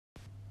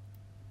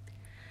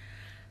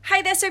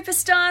Hey there,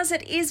 superstars.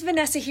 It is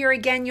Vanessa here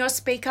again, your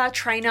speaker,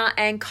 trainer,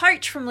 and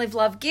coach from Live,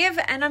 Love, Give.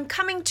 And I'm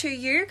coming to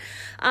you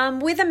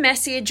with a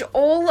message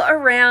all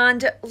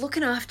around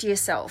looking after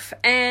yourself.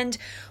 And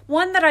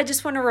one that I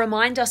just want to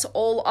remind us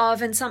all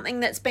of, and something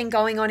that's been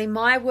going on in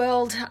my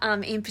world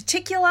in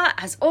particular,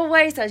 as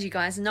always, as you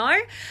guys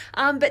know.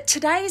 But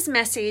today's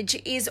message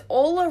is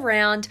all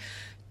around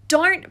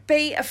don't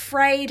be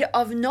afraid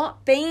of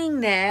not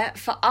being there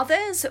for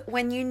others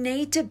when you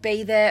need to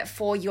be there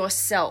for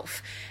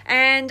yourself.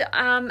 And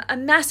a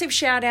massive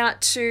shout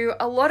out to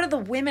a lot of the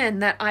women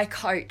that I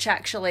coach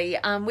actually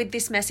with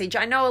this message.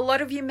 I know a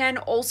lot of you men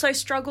also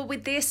struggle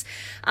with this,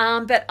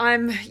 but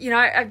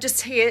I've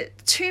just heard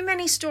too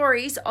many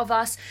stories of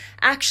us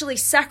actually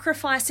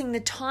sacrificing the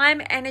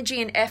time, energy,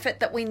 and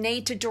effort that we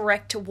need to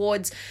direct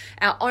towards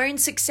our own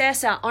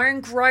success, our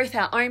own growth,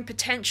 our own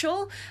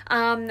potential,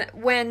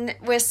 when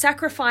we're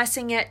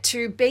sacrificing it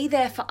to be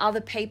there for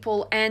other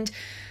people. And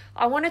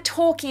I want to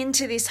talk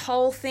into this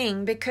whole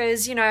thing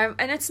because,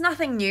 and it's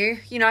nothing new.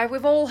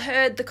 We've all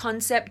heard the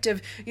concept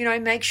of,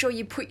 make sure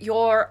you put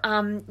your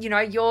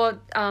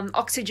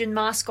oxygen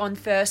mask on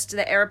first,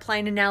 the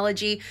airplane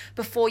analogy,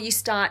 before you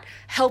start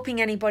helping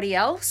anybody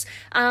else.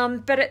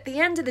 But at the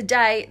end of the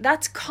day,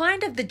 that's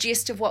kind of the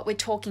gist of what we're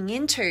talking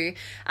into.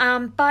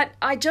 But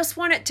I just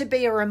want it to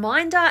be a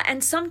reminder,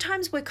 and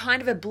sometimes we're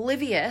kind of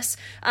oblivious.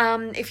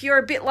 If you're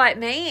a bit like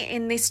me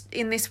in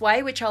this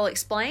way, which I'll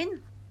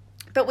explain.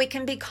 But we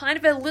can be kind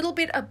of a little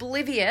bit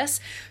oblivious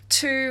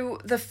to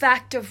the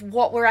fact of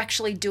what we're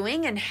actually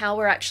doing and how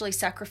we're actually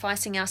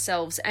sacrificing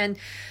ourselves. And,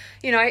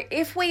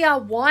 if we are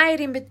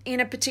wired in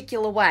a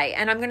particular way,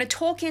 and I'm going to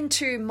talk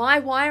into my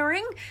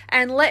wiring,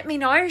 and let me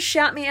know,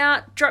 shout me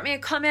out, drop me a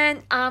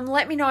comment,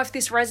 let me know if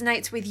this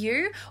resonates with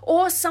you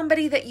or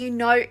somebody that you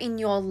know in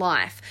your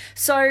life.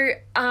 So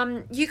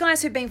you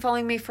guys who've been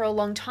following me for a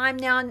long time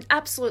now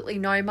absolutely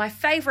know my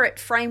favorite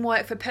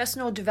framework for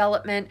personal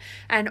development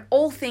and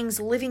all things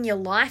living your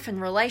life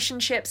and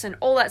relationships and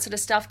all that sort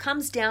of stuff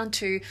comes down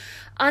to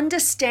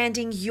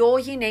understanding your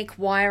unique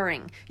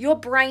wiring, your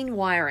brain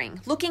wiring,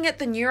 looking at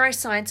the neuroscience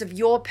of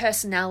your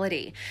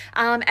personality,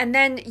 and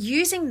then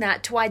using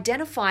that to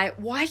identify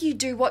why you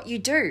do what you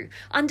do,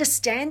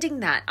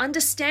 understanding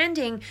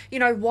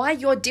why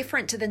you're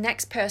different to the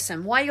next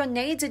person, why your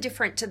needs are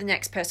different to the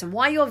next person,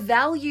 why your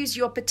values,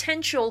 your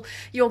potential,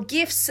 your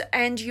gifts,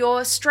 and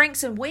your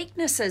strengths and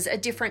weaknesses are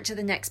different to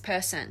the next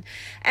person.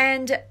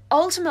 And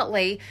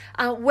ultimately,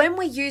 when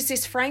we use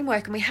this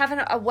framework and we have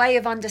a way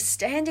of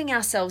understanding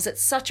ourselves at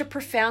such a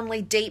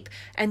profoundly deep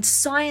and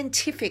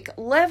scientific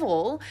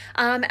level,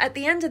 at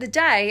the end of the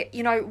day,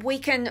 we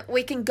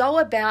can go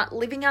about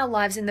living our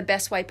lives in the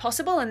best way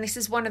possible. And this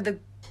is one of the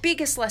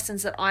biggest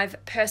lessons that I've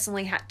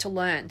personally had to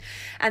learn.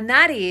 And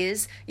that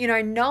is,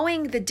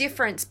 knowing the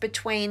difference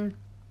between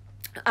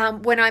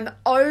when I'm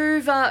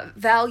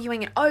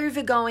overvaluing and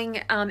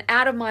overgoing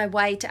out of my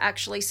way to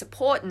actually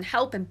support and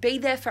help and be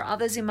there for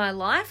others in my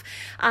life,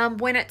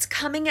 when it's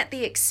coming at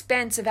the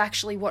expense of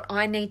actually what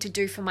I need to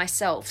do for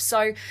myself.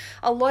 So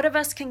a lot of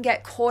us can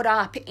get caught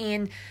up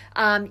in,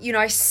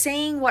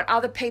 seeing what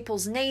other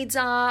people's needs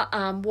are,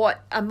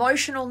 what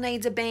emotional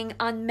needs are being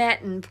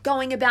unmet, and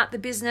going about the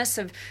business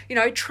of,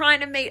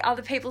 trying to meet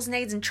other people's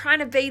needs and trying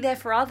to be there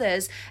for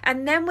others.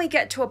 And then we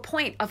get to a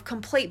point of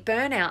complete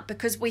burnout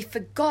because we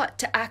forgot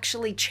to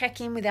actually check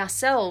in with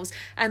ourselves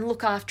and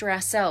look after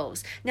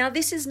ourselves. Now,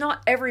 this is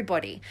not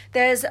everybody.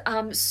 There's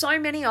so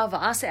many of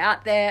us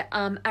out there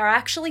are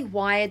actually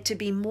wired to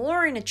be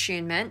more in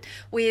attunement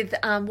with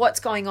what's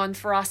going on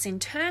for us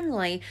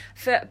internally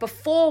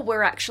before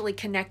we're actually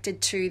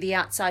connected to the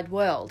outside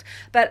world.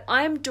 But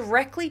I'm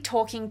directly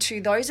talking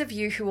to those of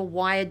you who are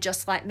wired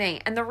just like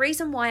me. And the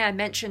reason why I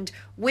mentioned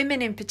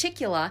women in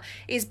particular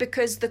is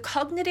because the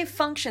cognitive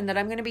function that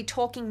I'm going to be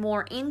talking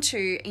more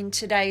into in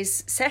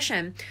today's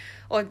session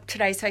or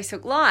today's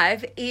Facebook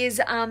Live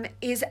is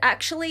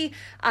actually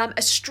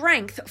a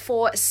strength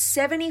for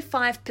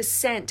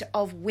 75%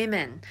 of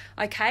women.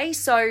 Okay,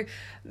 so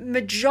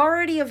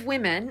majority of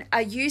women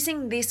are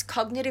using this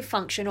cognitive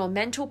function or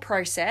mental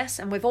process,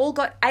 and we've all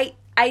got eight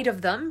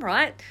of them,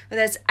 right?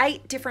 There's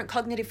 8 different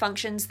cognitive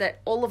functions that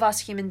all of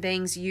us human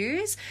beings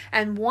use,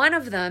 and one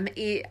of them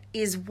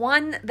is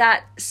one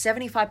that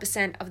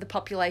 75% of the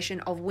population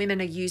of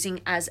women are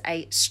using as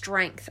a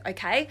strength,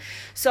 okay?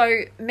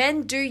 So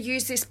men do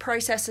use this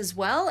process as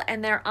well,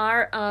 and there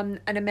are an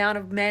amount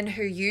of men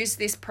who use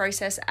this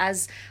process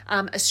as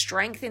a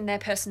strength in their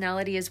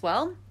personality as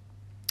well.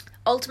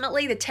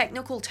 Ultimately, the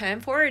technical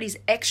term for it is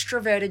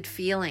extroverted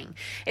feeling.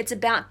 It's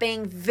about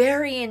being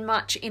very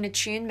much in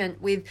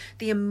attunement with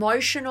the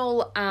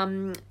emotional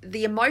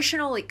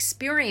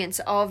experience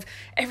of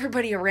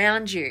everybody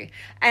around you.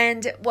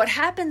 And what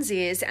happens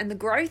is, and the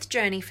growth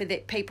journey for the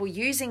people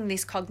using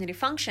this cognitive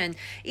function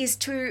is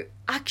to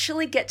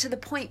actually get to the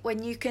point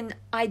when you can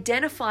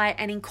identify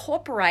and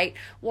incorporate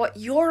what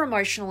your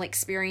emotional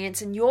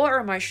experience and your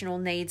emotional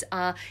needs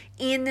are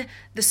in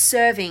the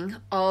serving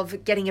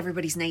of getting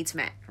everybody's needs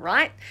met,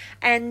 right?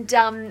 And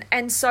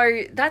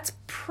so that's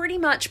pretty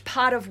much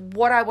part of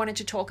what I wanted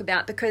to talk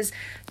about, because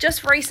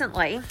just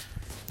recently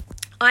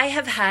I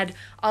have had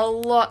a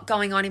lot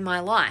going on in my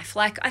life.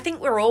 Like, I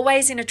think we're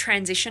always in a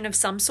transition of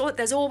some sort.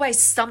 There's always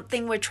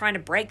something we're trying to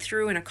break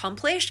through and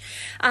accomplish.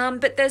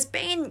 But there's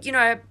been,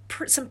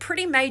 some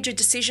pretty major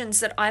decisions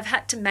that I've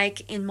had to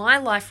make in my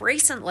life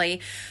recently,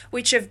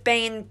 which have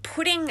been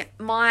putting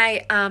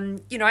my,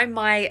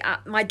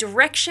 my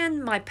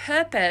direction, my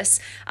purpose,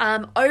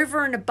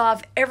 over and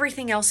above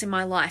everything else in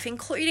my life,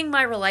 including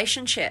my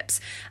relationships.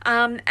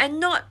 And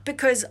not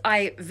because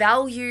I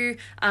value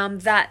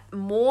that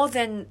more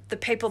than the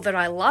people that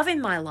I love in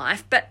my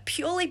life, but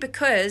purely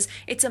because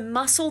it's a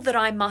muscle that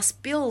I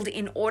must build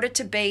in order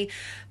to be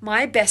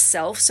my best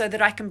self, so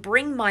that I can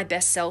bring my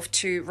best self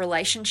to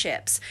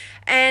relationships.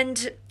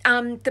 And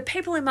the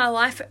people in my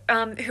life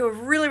who are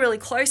really, really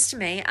close to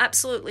me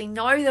absolutely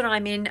know that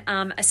I'm in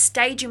a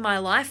stage in my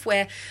life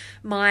where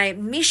my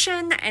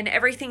mission and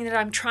everything that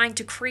I'm trying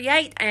to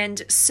create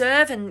and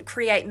serve and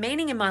create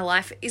meaning in my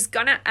life is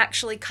going to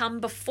actually come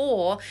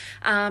before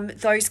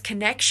those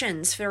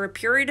connections for a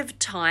period of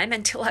time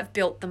until I've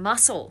built the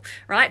muscle,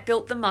 right?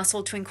 Built the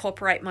muscle to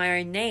incorporate my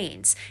own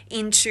needs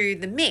into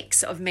the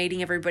mix of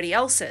meeting everybody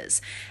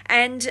else's.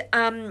 And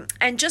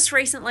just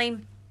recently,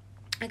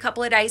 a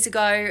couple of days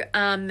ago,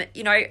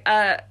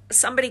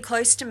 somebody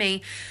close to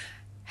me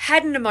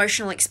had an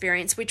emotional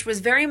experience which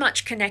was very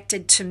much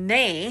connected to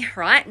me,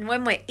 right? And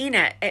when we're in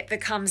it, it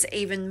becomes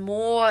even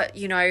more,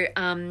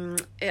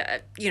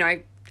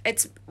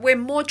 we're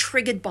more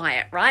triggered by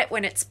it, right?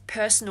 When it's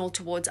personal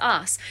towards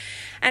us.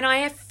 And I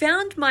have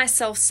found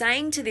myself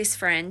saying to this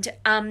friend,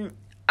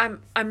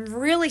 I'm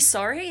really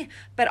sorry,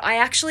 but I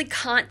actually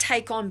can't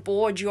take on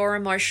board your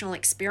emotional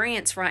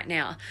experience right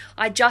now.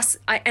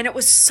 And it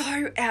was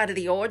so out of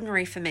the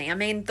ordinary for me. I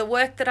mean, the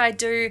work that I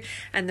do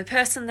and the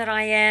person that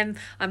I am,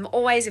 I'm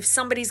always, if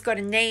somebody's got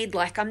a need,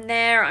 like, I'm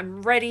there,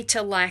 I'm ready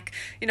to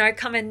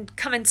come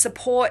and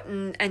support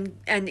and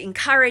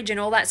encourage and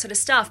all that sort of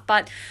stuff.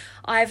 But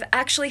I've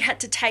actually had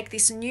to take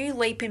this new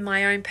leap in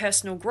my own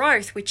personal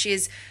growth, which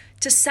is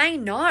to say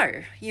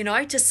no,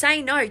 to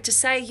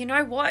say, you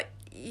know what?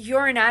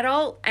 You're an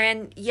adult,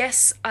 and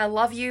yes, I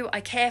love you, I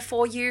care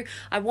for you,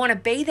 I want to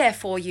be there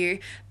for you,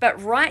 but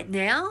right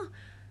now,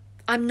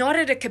 I'm not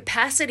at a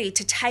capacity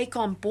to take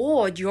on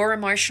board your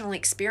emotional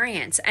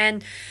experience.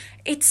 And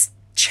it's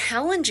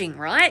challenging,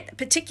 right?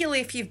 Particularly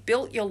if you've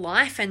built your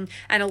life and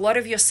a lot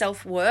of your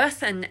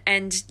self-worth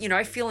and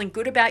feeling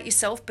good about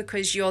yourself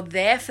because you're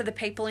there for the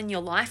people in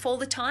your life all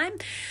the time.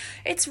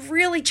 It's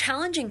really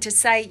challenging to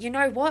say, you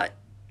know what?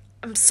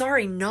 I'm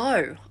sorry,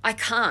 no, I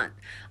can't.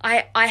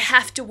 I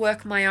have to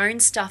work my own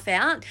stuff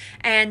out,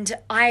 and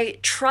I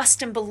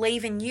trust and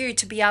believe in you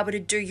to be able to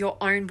do your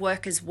own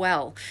work as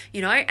well,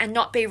 and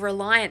not be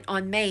reliant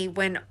on me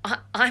when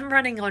I'm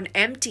running on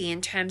empty in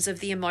terms of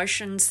the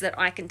emotions that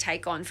I can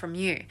take on from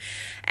you.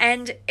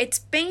 And it's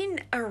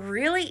been a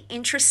really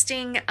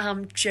interesting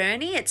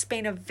journey. It's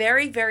been a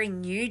very, very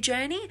new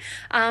journey,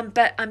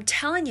 but I'm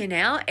telling you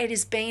now, it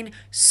has been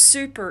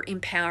super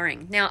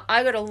empowering. Now,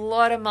 I got a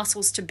lot of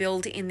muscles to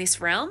build in this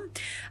realm,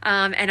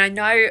 and I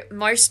know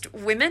most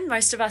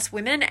of us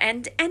women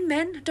and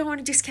men, don't want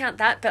to discount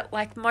that, but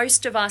like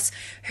most of us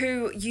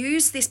who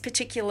use this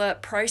particular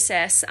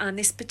process,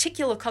 this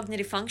particular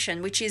cognitive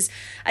function, which is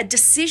a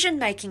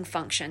decision-making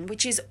function,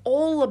 which is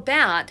all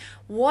about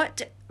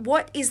what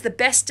is the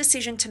best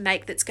decision to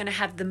make that's going to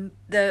have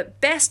the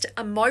best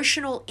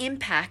emotional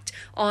impact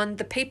on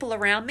the people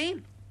around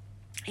me,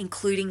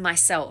 including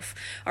myself.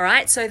 All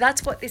right. So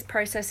that's what this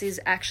process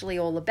is actually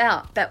all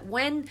about. But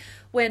when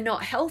we're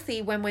not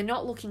healthy, when we're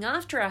not looking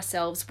after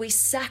ourselves, we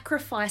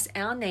sacrifice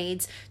our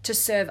needs to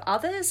serve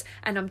others.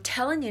 And I'm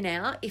telling you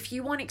now, if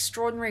you want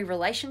extraordinary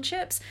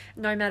relationships,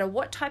 no matter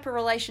what type of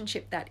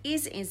relationship that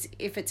is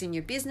if it's in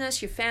your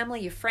business, your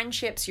family, your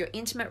friendships, your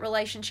intimate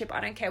relationship, I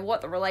don't care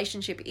what the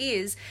relationship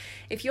is,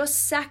 if you're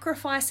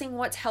sacrificing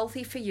what's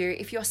healthy for you,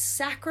 if you're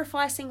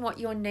sacrificing what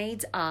your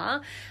needs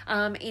are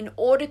in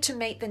order to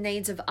meet the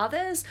needs of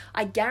others,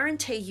 I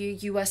guarantee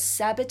you are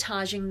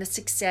sabotaging the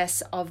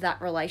success of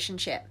that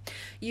relationship.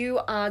 You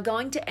are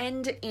going to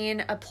end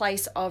in a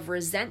place of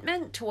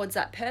resentment towards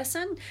that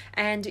person,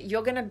 and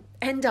you're going to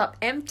end up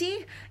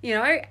empty,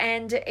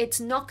 and it's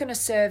not going to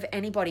serve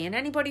anybody. And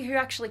anybody who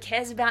actually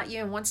cares about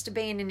you and wants to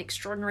be in an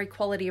extraordinary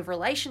quality of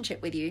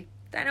relationship with you,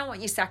 they don't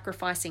want you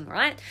sacrificing,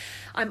 right?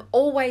 I'm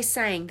always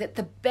saying that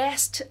the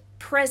best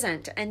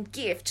present and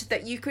gift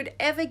that you could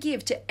ever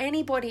give to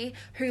anybody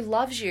who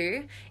loves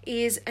you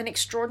is an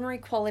extraordinary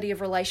quality of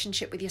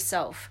relationship with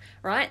yourself,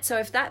 right? So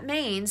if that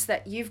means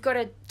that you've got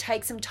to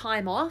take some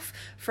time off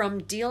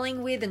from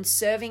dealing with and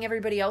serving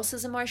everybody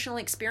else's emotional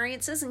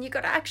experiences, and you've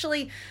got to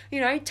actually,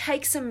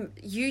 take some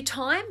you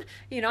time,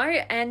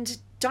 and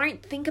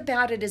don't think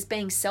about it as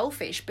being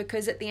selfish,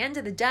 because at the end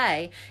of the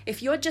day,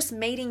 if you're just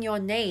meeting your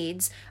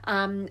needs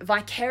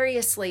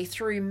vicariously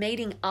through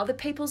meeting other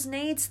people's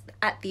needs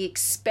at the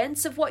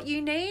expense of what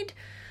you need,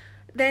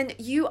 then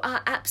you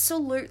are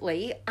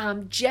absolutely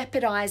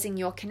jeopardizing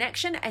your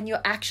connection, and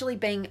you're actually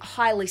being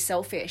highly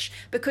selfish,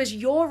 because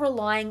you're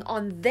relying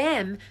on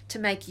them to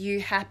make you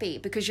happy,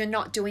 because you're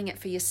not doing it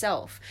for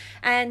yourself.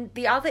 And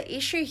the other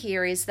issue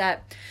here is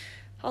that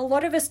a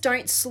lot of us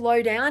don't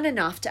slow down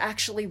enough to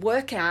actually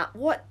work out,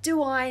 what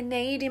do I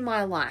need in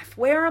my life?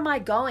 Where am I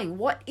going?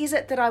 What is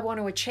it that I want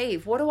to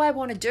achieve? What do I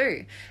want to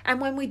do? And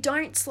when we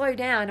don't slow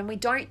down and we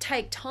don't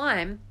take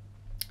time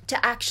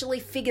to actually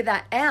figure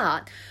that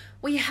out,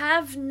 we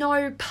have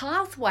no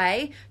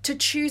pathway to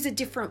choose a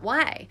different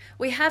way.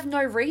 We have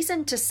no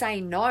reason to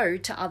say no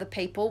to other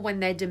people when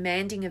they're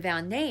demanding of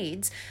our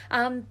needs,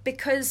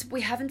 because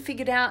we haven't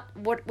figured out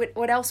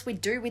what else we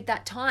do with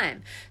that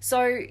time.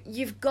 So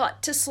you've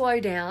got to slow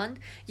down,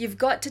 you've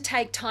got to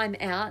take time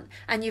out,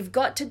 and you've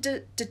got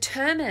to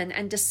determine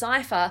and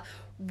decipher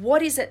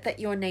what is it that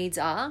your needs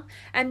are.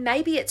 And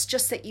maybe it's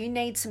just that you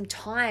need some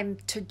time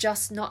to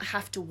just not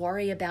have to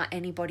worry about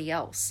anybody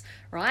else,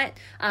 right?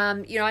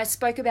 I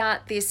spoke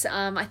about this,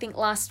 I think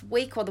last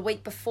week or the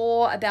week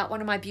before, about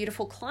one of my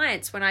beautiful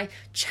clients when I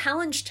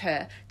challenged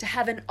her to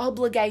have an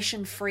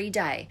obligation-free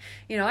day.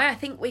 I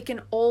think we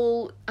can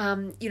all,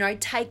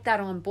 take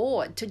that on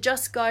board, to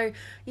just go,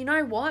 you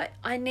know what?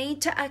 I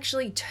need to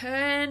actually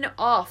turn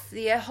off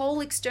the whole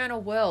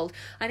external world.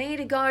 I need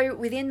to go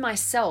within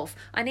myself.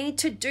 I need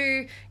to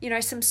do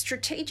some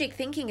strategic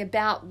thinking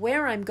about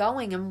where I'm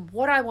going and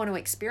what I want to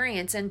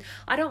experience. And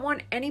I don't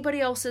want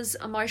anybody else's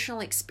emotional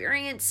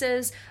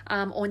experiences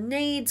or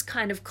needs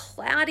kind of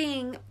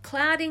clouding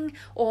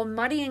or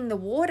muddying the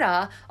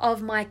water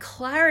of my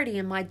clarity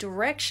and my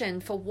direction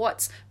for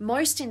what's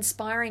most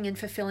inspiring and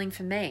fulfilling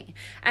for me.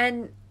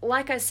 And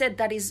like I said,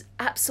 that is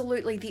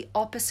absolutely the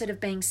opposite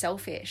of being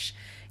selfish.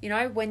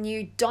 When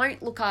you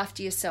don't look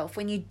after yourself,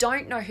 when you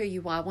don't know who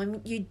you are, when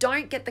you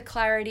don't get the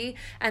clarity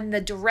and the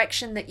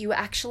direction that you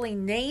actually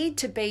need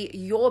to be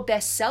your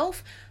best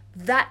self,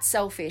 that's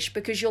selfish,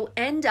 because you'll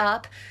end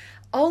up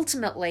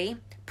ultimately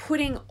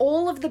putting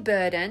all of the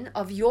burden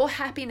of your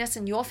happiness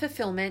and your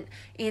fulfillment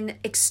in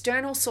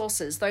external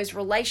sources, those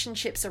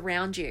relationships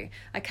around you,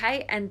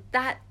 okay? And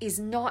that is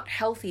not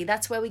healthy.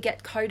 That's where we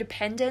get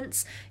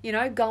codependence,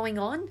 going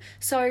on.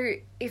 So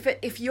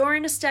if you're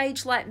in a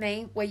stage like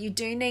me where you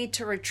do need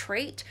to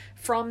retreat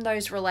from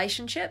those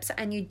relationships,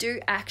 and you do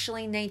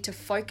actually need to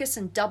focus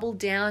and double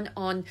down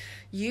on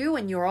you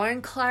and your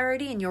own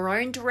clarity and your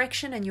own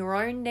direction and your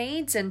own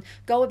needs, and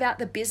go about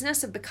the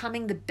business of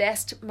becoming the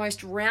best,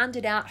 most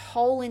rounded out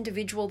whole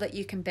individual that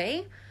you can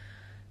be,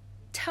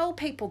 tell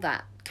people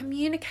that.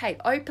 Communicate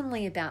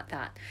openly about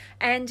that.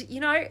 And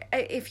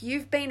if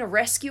you've been a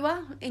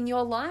rescuer in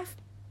your life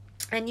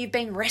and you've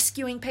been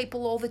rescuing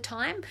people all the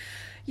time,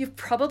 you've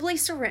probably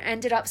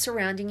ended up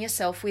surrounding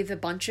yourself with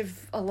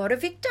a lot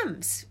of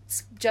victims.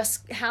 It's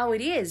just how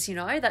it is,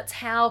 that's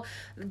how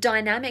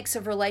dynamics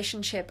of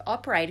relationship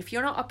operate. If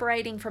you're not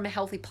operating from a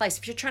healthy place,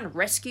 if you're trying to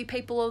rescue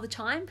people all the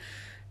time,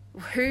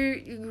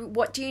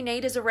 what do you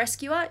need as a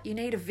rescuer? You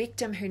need a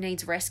victim who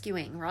needs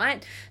rescuing,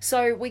 right?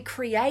 So we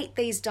create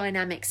these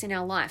dynamics in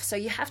our life. So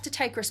you have to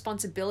take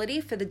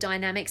responsibility for the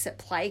dynamics at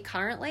play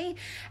currently,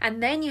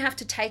 and then you have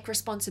to take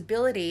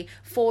responsibility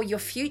for your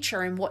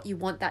future and what you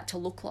want that to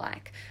look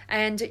like.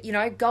 And,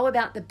 go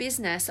about the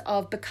business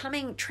of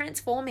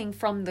transforming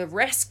from the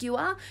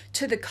rescuer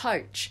to the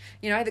coach.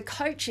 The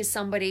coach is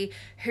somebody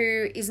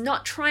who is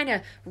not trying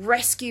to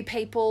rescue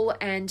people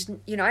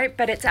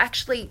but it's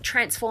actually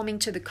transforming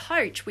to the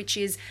coach, which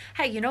is,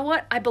 hey, you know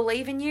what? I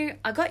believe in you.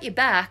 I got your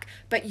back,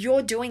 but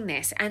you're doing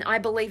this, and I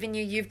believe in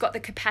you. You've got the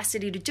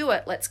capacity to do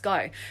it. Let's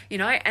go.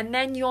 And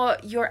then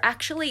you're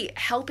actually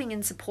helping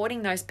and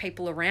supporting those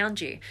people around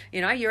you.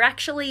 You're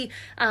actually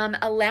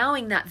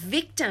allowing that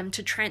victim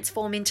to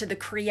transform into the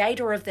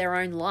creator of their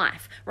own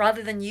life,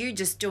 rather than you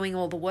just doing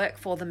all the work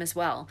for them as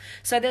well.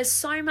 So there's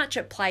so much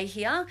at play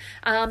here,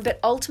 but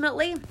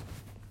ultimately,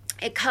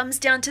 it comes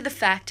down to the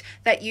fact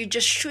that you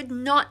just should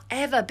not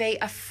ever be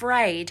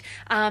afraid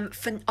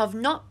of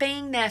not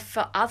being there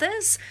for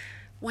others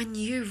when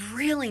you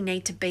really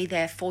need to be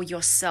there for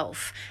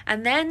yourself.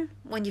 And then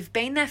when you've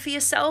been there for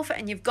yourself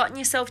and you've gotten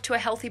yourself to a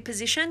healthy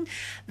position,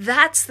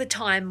 that's the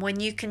time when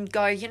you can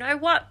go, you know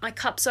what, my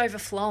cup's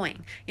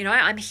overflowing.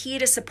 I'm here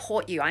to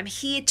support you. I'm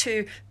here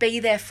to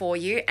be there for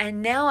you.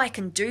 And now I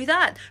can do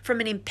that from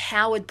an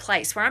empowered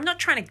place where I'm not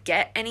trying to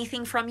get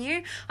anything from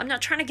you. I'm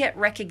not trying to get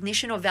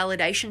recognition or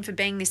validation for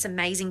being this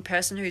amazing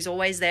person who's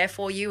always there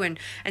for you and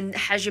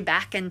has your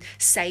back and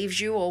saves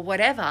you or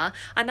whatever.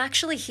 I'm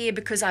actually here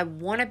because I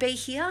want to be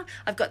here here.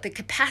 I've got the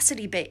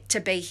capacity to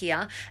be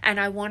here, and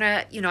I want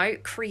to,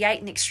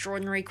 create an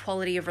extraordinary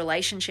quality of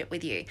relationship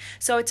with you.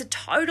 So it's a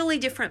totally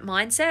different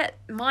mindset.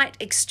 Might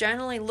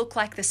externally look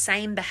like the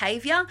same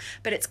behavior,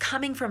 but it's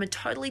coming from a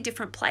totally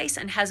different place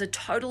and has a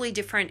totally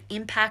different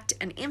impact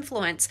and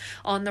influence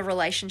on the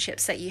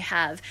relationships that you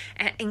have,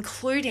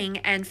 including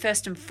and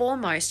first and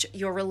foremost,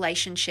 your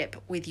relationship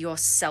with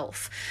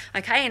yourself.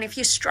 Okay, and if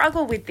you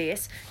struggle with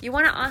this, you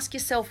want to ask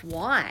yourself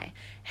why.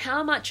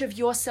 How much of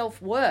your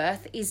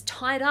self-worth is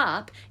tied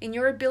up in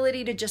your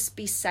ability to just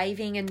be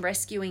saving and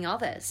rescuing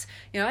others?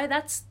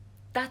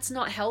 That's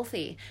not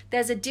healthy.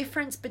 There's a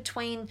difference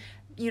between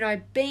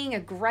being a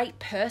great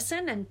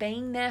person and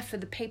being there for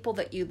the people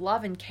that you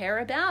love and care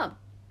about,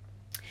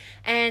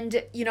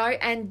 and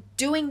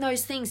doing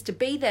those things to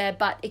be there,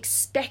 but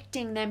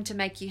expecting them to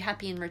make you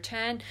happy in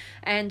return,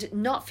 and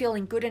not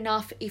feeling good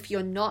enough if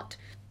you're not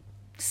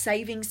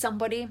saving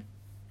somebody,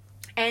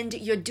 and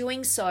you're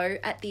doing so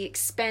at the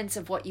expense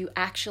of what you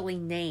actually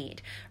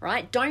need,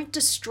 right? Don't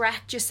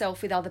distract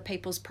yourself with other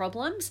people's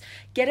problems.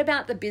 Get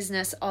about the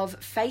business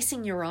of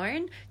facing your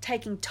own,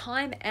 taking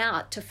time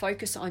out to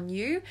focus on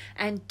you,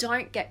 and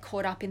don't get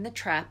caught up in the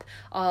trap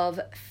of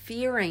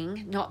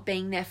fearing not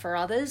being there for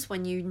others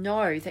when you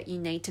know that you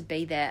need to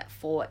be there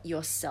for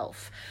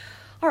yourself.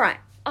 All right.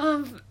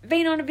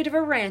 Been on a bit of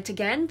a rant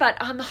again, but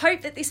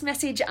hope that this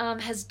message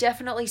has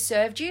definitely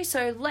served you.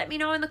 So let me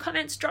know in the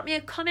comments, drop me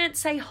a comment,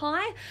 say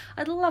hi.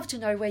 I'd love to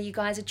know where you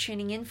guys are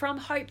tuning in from.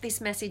 Hope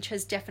this message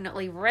has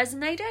definitely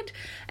resonated,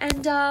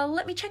 and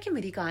let me check in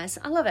with you guys.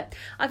 I love it.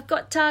 I've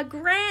got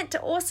Grant,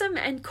 awesome,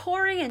 and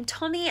Corey and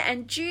Tommy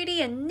and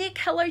Judy and Nick.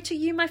 Hello to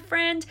you, my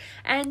friend,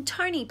 and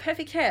Tony,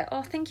 perfect hair.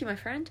 Oh, thank you, my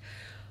friend.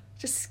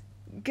 Just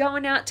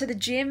going out to the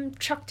gym,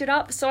 chucked it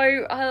up.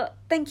 So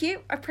thank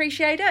you,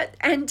 appreciate it.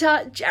 And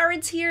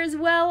Jared's here as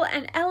well,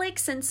 and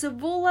Alex and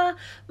Savula,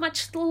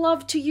 much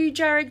love to you,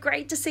 Jared.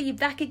 Great to see you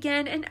back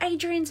again. And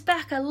Adrian's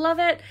back, I love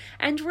it.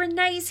 And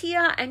Renee's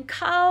here, and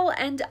Carl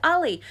and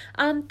Ali.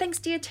 Thanks,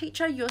 dear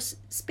teacher. Your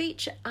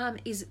speech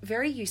is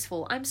very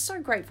useful. I'm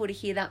so grateful to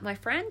hear that, my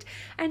friend,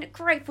 and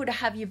grateful to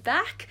have you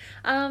back.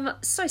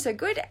 So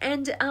good.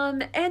 And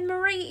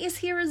Anne-Marie is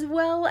here as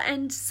well,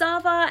 and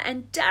Sava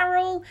and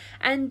Daryl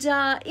and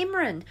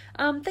Imran.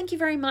 Thank you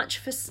very much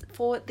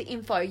for the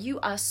info. You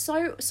are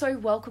so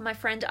welcome, my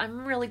friend.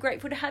 I'm really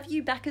grateful to have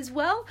you back as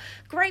well.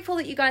 Grateful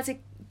that you guys are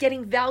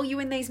getting value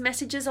in these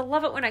messages. I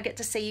love it when I get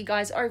to see you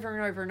guys over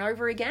and over and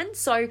over again.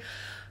 So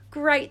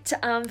great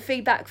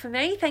feedback for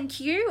me. Thank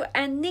you.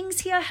 And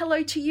Ning's here.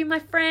 Hello to you, my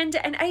friend.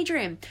 And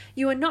Adrian,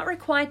 you are not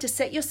required to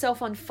set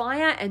yourself on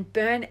fire and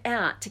burn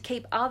out to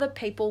keep other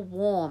people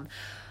warm.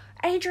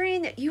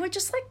 Adrian, you are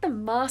just like the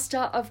master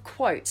of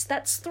quotes.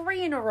 That's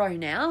 3 in a row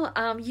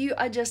now. You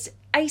are just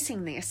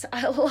acing this.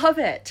 I love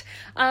it.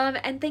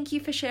 And thank you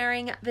for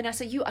sharing,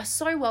 Vanessa. You are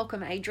so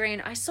welcome,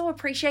 Adrian. I so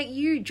appreciate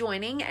you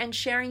joining and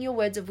sharing your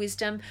words of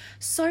wisdom.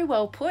 So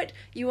well put.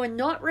 You are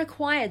not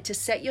required to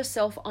set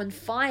yourself on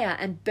fire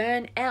and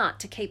burn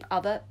out to keep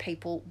other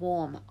people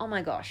warm. Oh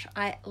my gosh,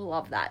 I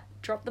love that.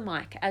 Drop the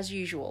mic as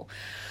usual.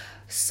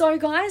 So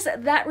guys,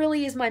 that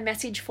really is my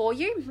message for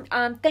you.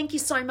 Thank you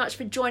so much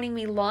for joining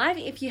me live.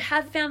 If you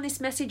have found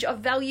this message of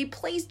value,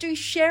 please do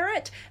share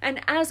it.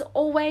 And as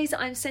always,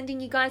 I'm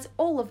sending you guys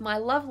all of my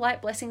love,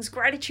 light, blessings,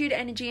 gratitude,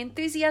 energy,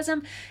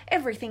 enthusiasm,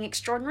 everything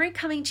extraordinary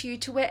coming to you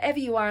to wherever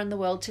you are in the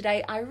world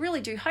today. I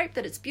really do hope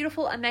that it's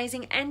beautiful,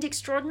 amazing, and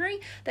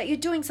extraordinary, that you're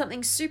doing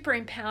something super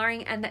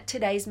empowering, and that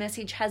today's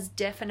message has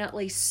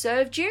definitely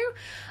served you.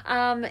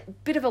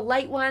 Bit of a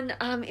late one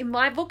in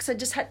my books. I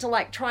just had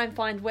to try and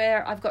find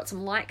where I've got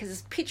some light because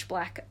it's pitch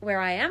black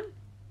where I am.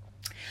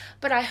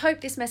 But I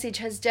hope this message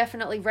has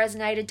definitely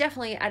resonated,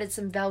 definitely added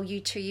some value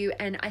to you,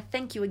 and I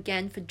thank you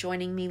again for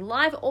joining me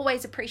live.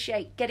 Always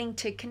appreciate getting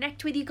to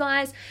connect with you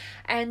guys,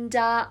 and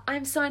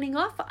I'm signing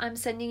off. I'm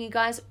sending you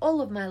guys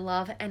all of my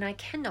love, and I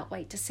cannot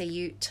wait to see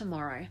you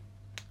tomorrow.